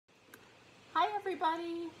Hi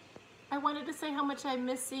everybody! I wanted to say how much I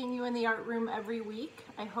miss seeing you in the art room every week.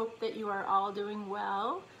 I hope that you are all doing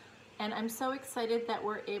well, and I'm so excited that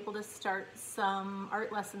we're able to start some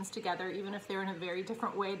art lessons together, even if they're in a very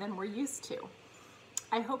different way than we're used to.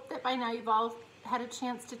 I hope that by now you've all had a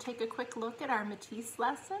chance to take a quick look at our Matisse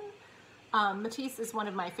lesson. Matisse is one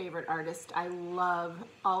of my favorite artists. I love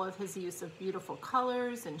all of his use of beautiful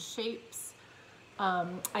colors and shapes.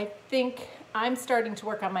 I think I'm starting to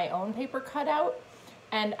work on my own paper cutout,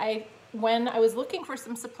 and when I was looking for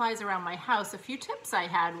some supplies around my house, a few tips I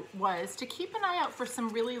had was to keep an eye out for some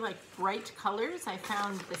really bright colors. I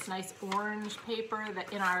found this nice orange paper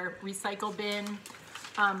that in our recycle bin.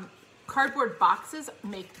 Cardboard boxes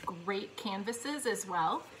make great canvases as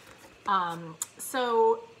well.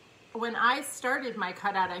 So when I started my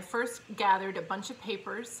cutout, I first gathered a bunch of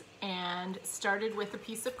papers and started with a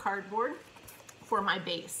piece of cardboard for my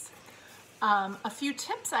base. A few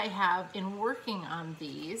tips I have in working on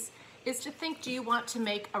these is to think, do you want to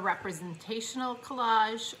make a representational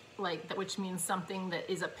collage, which means something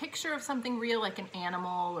that is a picture of something real, like an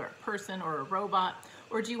animal or a person or a robot,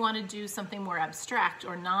 or do you want to do something more abstract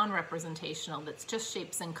or non-representational that's just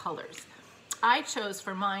shapes and colors? I chose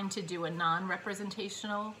for mine to do a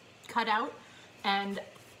non-representational cutout, and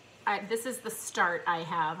this is the start I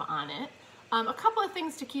have on it. A couple of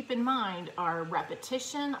things to keep in mind are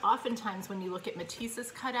repetition. Oftentimes when you look at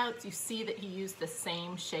Matisse's cutouts, you see that he used the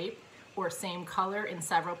same shape or same color in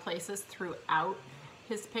several places throughout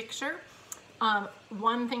his picture.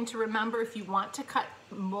 One thing to remember, if you want to cut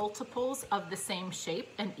multiples of the same shape,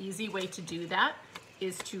 an easy way to do that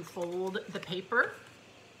is to fold the paper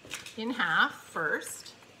in half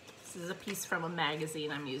first. This is a piece from a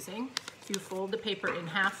magazine I'm using. You fold the paper in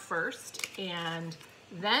half first and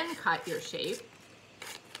then cut your shape.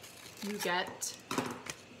 You get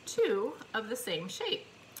two of the same shape.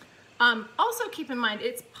 Also keep in mind,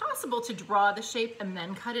 it's possible to draw the shape and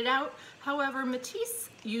then cut it out. However, Matisse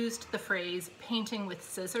used the phrase painting with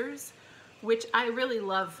scissors, which I really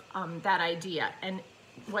love that idea. And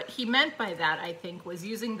what he meant by that, I think, was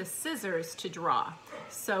using the scissors to draw.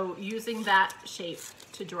 So using that shape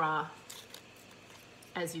to draw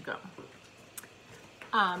as you go.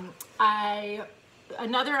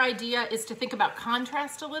 Another idea is to think about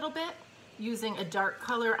contrast a little bit, using a dark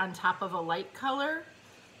color on top of a light color,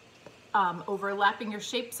 overlapping your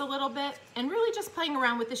shapes a little bit, and really just playing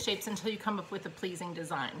around with the shapes until you come up with a pleasing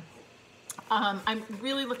design. I'm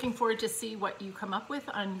really looking forward to see what you come up with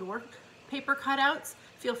on your paper cutouts.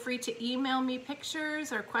 Feel free to email me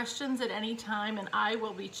pictures or questions at any time, and I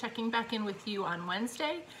will be checking back in with you on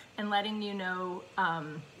Wednesday and letting you know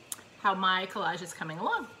how my collage is coming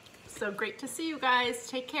along. So great to see you guys.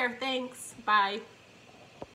 Take care. Thanks. Bye.